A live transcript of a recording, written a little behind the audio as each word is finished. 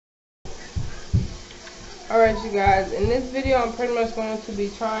Alright, you guys, in this video I'm pretty much going to be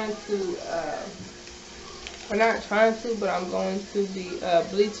trying to, or not trying to, but I'm going to be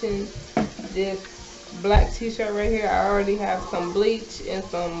bleaching this black t-shirt right here. I already have some bleach and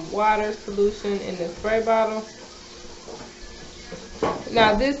some water solution in the spray bottle.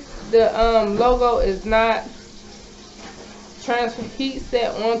 Now the logo is not transfer heat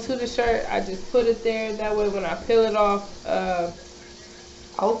set onto the shirt. I just put it there, that way when I peel it off,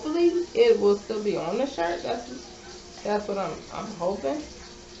 hopefully it will still be on the shirt. That's what I'm hoping.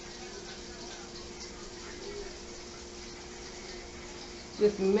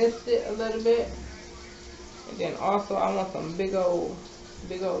 Just mist it a little bit, and then also I want some big old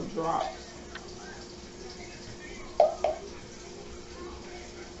drops.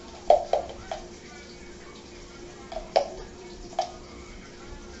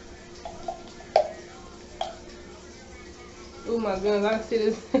 Oh my goodness, I can see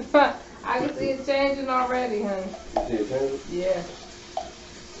this. I can see it changing already, honey. You see it changing? Yeah.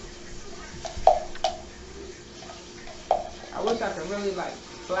 I wish I could really like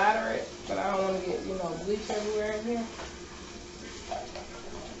splatter it, but I don't want to get, bleach everywhere in here.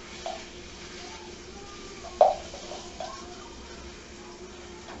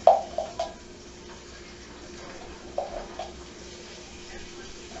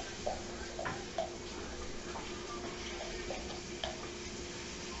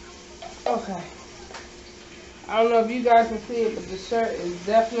 Okay. I don't know if you guys can see it, but the shirt is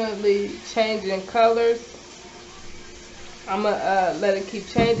definitely changing colors. I'm going to let it keep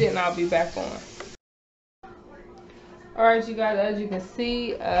changing and I'll be back on. Alright, you guys, as you can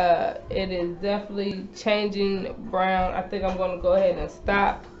see, it is definitely changing brown. I think I'm going to go ahead and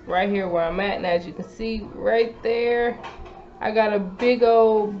stop right here where I'm at. And as you can see right there, I got a big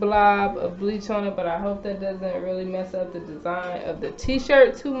old blob of bleach on it, but I hope that doesn't really mess up the design of the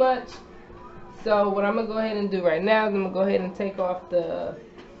t-shirt too much. So what I'm going to go ahead and do right now is I'm going to go ahead and take off the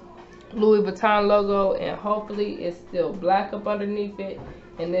Louis Vuitton logo, and hopefully it's still black up underneath it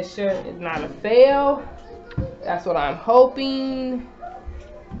and this shirt is not a fail. That's what I'm hoping.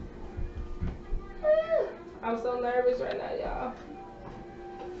 I'm so nervous right now, y'all.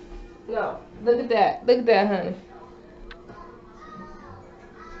 No, look at that. Look at that, honey.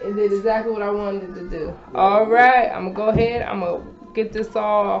 It did exactly what I wanted it to do. Alright, I'm going to go ahead. I'm going to get this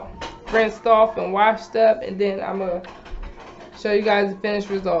all rinsed off and washed up, and then I'm going to show you guys the finished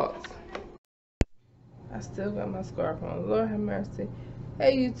results. I still got my scarf on. Lord have mercy.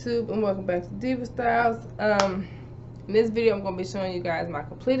 Hey YouTube, and welcome back to Diva Styles. In this video I'm going to be showing you guys my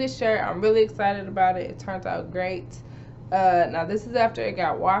completed shirt. I'm really excited about it. It turned out great. Now this is after it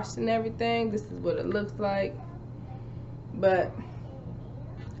got washed and everything. This is what it looks like. But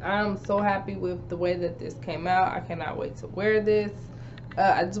I'm so happy with the way that this came out. I cannot wait to wear this.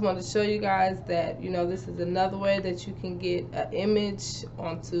 I just wanted to show you guys that, this is another way that you can get an image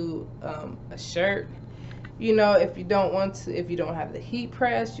onto a shirt. If you don't want to, if you don't have the heat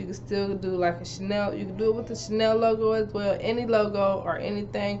press, you can still do like a Chanel. You can do it with the Chanel logo as well. Any logo or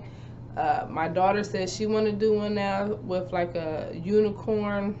anything. My daughter says she want to do one now with like a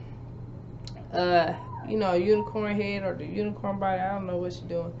unicorn, a unicorn head or the unicorn body. I don't know what she's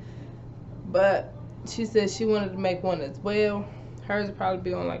doing. But she said she wanted to make one as well. Hers would probably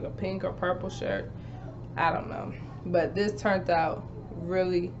be on like a pink or purple shirt. I don't know. But this turned out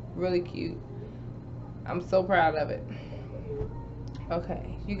really, really cute. I'm so proud of it.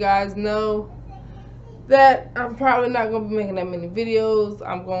 Okay, you guys know that I'm probably not going to be making that many videos.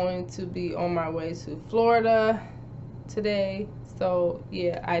 I'm going to be on my way to Florida today. So,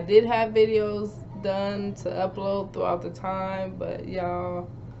 yeah, I did have videos done to upload throughout the time. But, y'all,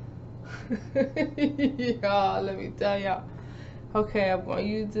 let me tell y'all. Okay, I'm going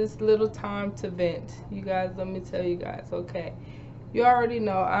to use this little time to vent. You guys, let me tell you guys, okay. You already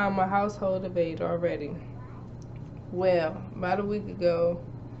know I'm a household of 8 already. Well, about a week ago,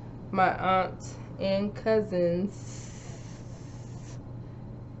 my aunts and cousins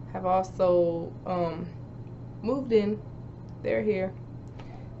have also moved in. They're here.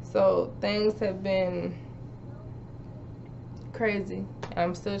 So things have been crazy.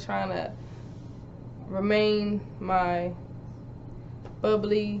 I'm still trying to remain my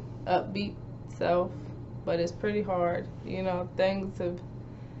bubbly, upbeat self, but it's pretty hard. Things have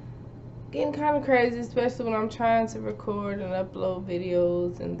getting kind of crazy, especially when I'm trying to record and upload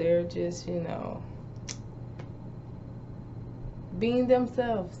videos and they're just, being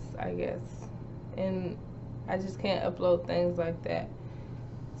themselves, I guess. And I just can't upload things like that.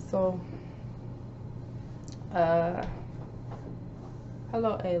 So, hello,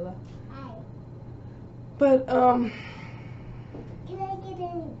 Ayla. Hi. But, Can I get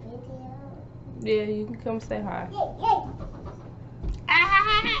any video? Yeah, you can come say hi.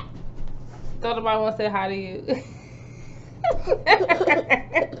 Ah! Don't nobody want to say hi to you.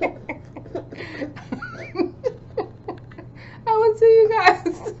 I will see you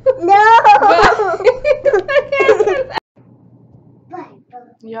guys. No.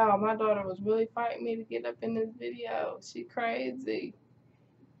 Y'all, my daughter was really fighting me to get up in this video. She crazy.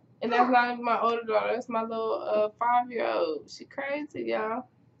 And that's not even my older daughter. That's my little 5-year-old. She crazy, y'all.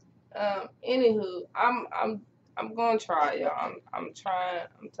 Anywho, I'm gonna try, y'all. I'm trying.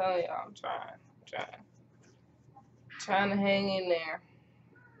 I'm telling y'all, I'm trying to hang in there.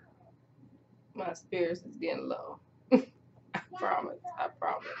 My spirits is getting low. I promise.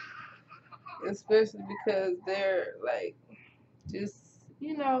 Especially because they're like just,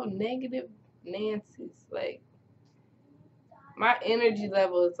 negative Nancy's. Like, my energy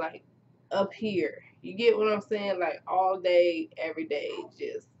level is like up here. You get what I'm saying? Like, all day, every day,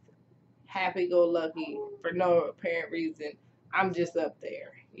 just happy go lucky for no apparent reason. I'm just up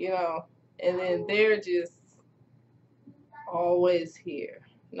there, and then they're just always here.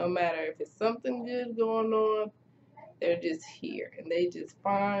 No matter if it's something good going on, they're just here, and they just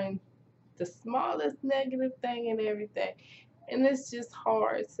find the smallest negative thing and everything. And it's just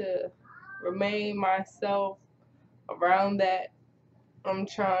hard to remain myself around that. I'm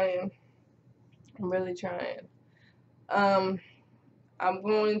trying. I'm really trying. I'm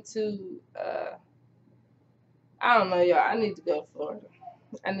going to I don't know, y'all. I need to go to Florida.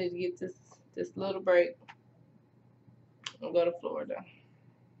 I need to get this little break and go to Florida.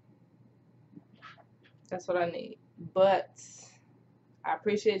 That's what I need. But I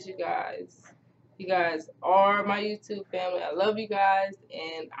appreciate you guys. You guys are my YouTube family. I love you guys,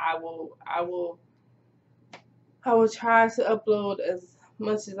 and I will try to upload as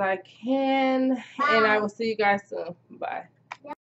much as I can, and I will see you guys soon. Bye.